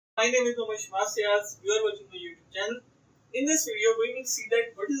My name is Shumas. You are watching my YouTube channel. In this video, we will see that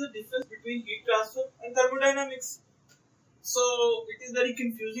what is the difference between heat transfer and thermodynamics. So it is very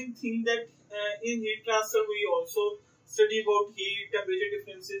confusing thing that in heat transfer we also study about heat, temperature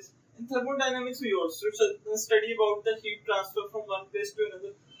differences. In thermodynamics we also study about the heat transfer from one place to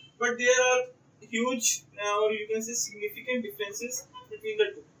another. But there are huge or you can say significant differences between the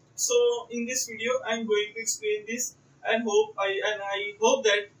two. So in this video, I am going to explain this and I hope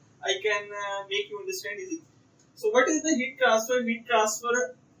that I can make you understand easily. So what is the heat transfer? Heat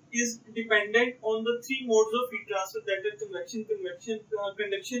transfer is dependent on the three modes of heat transfer, that is conduction,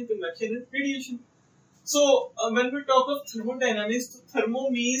 convection and radiation. So when we talk of thermodynamics, thermo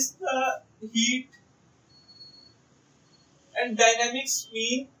means the heat and dynamics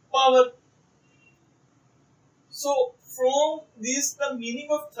mean power. So from this, the meaning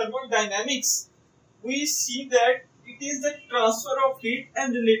of thermodynamics, we see that it is the transfer of heat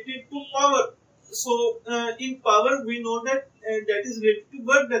and related to power. So in power, we know that that is related to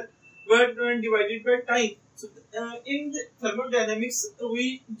work done divided by time. So in the thermodynamics,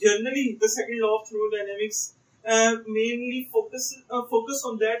 we generally, the second law of thermodynamics mainly focus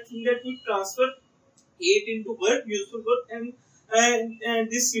on that thing that we transfer heat into work, useful work, and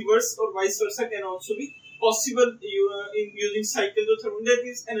this reverse or vice versa can also be possible in using cycles or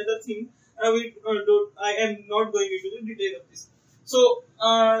thermodynamics. That is another thing. I am not going into the detail of this. So,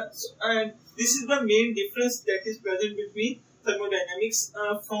 this is the main difference that is present between thermodynamics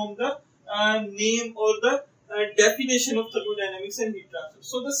from the name or the definition of thermodynamics and heat transfer.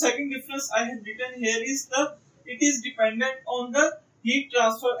 So, the second difference I have written here is it is dependent on the heat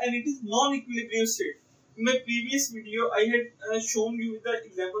transfer and it is non-equilibrium state. In my previous video, I had shown you the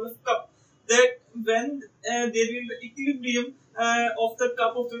example of cup, that when there will be equilibrium of the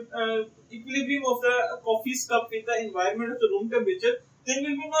cup of the equilibrium of the coffee's cup with the environment of the room temperature, there will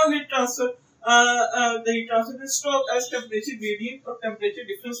be no heat transfer. The heat transfer will stop as temperature gradient or temperature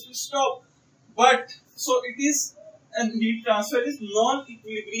difference will stop. But so it is, and heat transfer is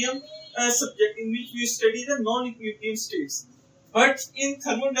non-equilibrium subject in which we study the non-equilibrium states. But in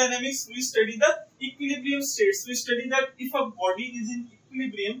thermodynamics, we study the equilibrium states. We study that if a body is in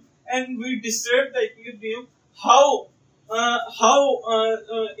equilibrium and we disturb the equilibrium, how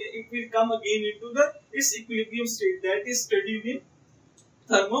it will come again into its equilibrium state. That is studied in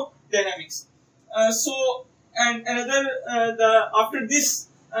thermodynamics. So and another after this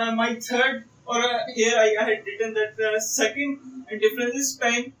my third here I had written that the second difference is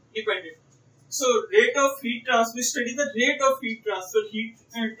time dependent. So rate of heat transfer, we study the rate of heat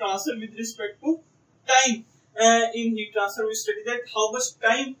transfer with respect to time. In heat transfer, we study that how much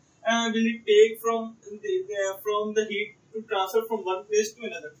time will it take from the heat to transfer from one place to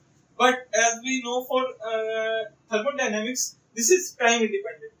another. But as we know for thermodynamics, this is time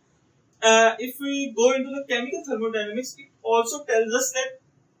independent. If we go into the chemical thermodynamics, it also tells us that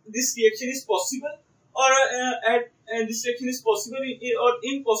this reaction is possible or this reaction is possible or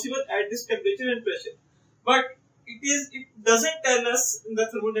impossible at this temperature and pressure. But it doesn't tell us in the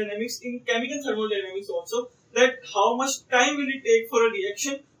thermodynamics, in chemical thermodynamics also, that how much time will it take for a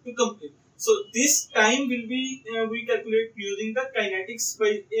reaction to complete. So this time will be we calculate using the kinetics.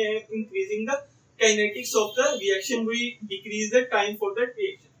 By increasing the kinetics of the reaction, we decrease the time for that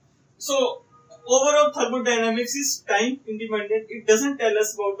reaction. So overall thermodynamics is time independent. It doesn't tell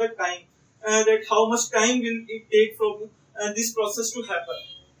us about the time, that how much time will it take from this process to happen.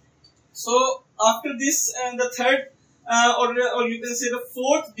 So after this, the third or you can say the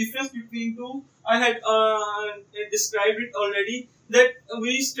fourth difference between two, I had described it already, that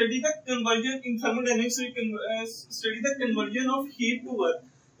we study the conversion in thermodynamics. We study the conversion of heat to work.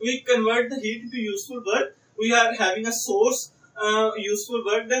 We convert the heat to useful work. We are having a source useful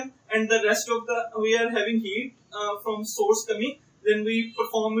work then, and the rest of we are having heat from source coming. Then we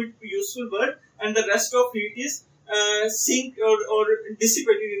perform it to useful work, and the rest of heat is sink or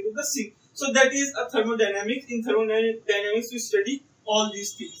dissipated into the sink. So that is a thermodynamics. In thermodynamics, we study all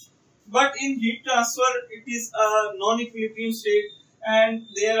these things. But in heat transfer, it is a non-equilibrium state, and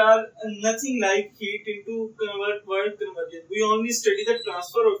there are nothing like heat into work conversion. We only study the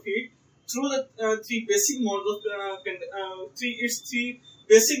transfer of heat through the three basic modes of three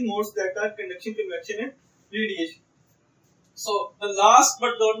basic modes, that are conduction, convection, and radiation. So the last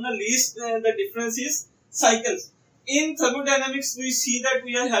but not the least, the difference is cycles. In thermodynamics, we see that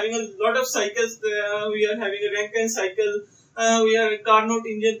we are having a lot of cycles. We are having a Rankine cycle. We have a Carnot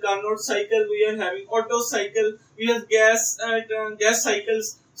engine, Carnot cycle. We are having Otto cycle. We have gas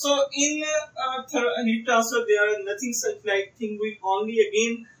cycles. So in heat transfer, there are nothing such like thing. We only,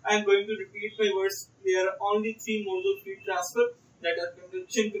 again, I am going to repeat my words. There are only three modes of heat transfer. that are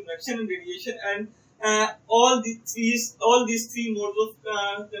convection, convection, and radiation, and all these three modes of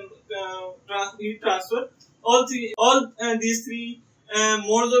heat transfer, these three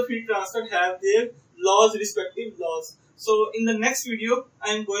modes of heat transfer have their respective laws. So in the next video,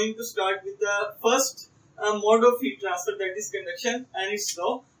 I am going to start with the first mode of heat transfer, that is conduction and its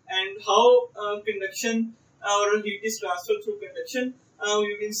law, and how conduction or heat is transferred through conduction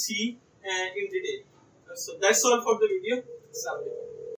we will see in detail. So that's all for the video. Assalamu alaikum.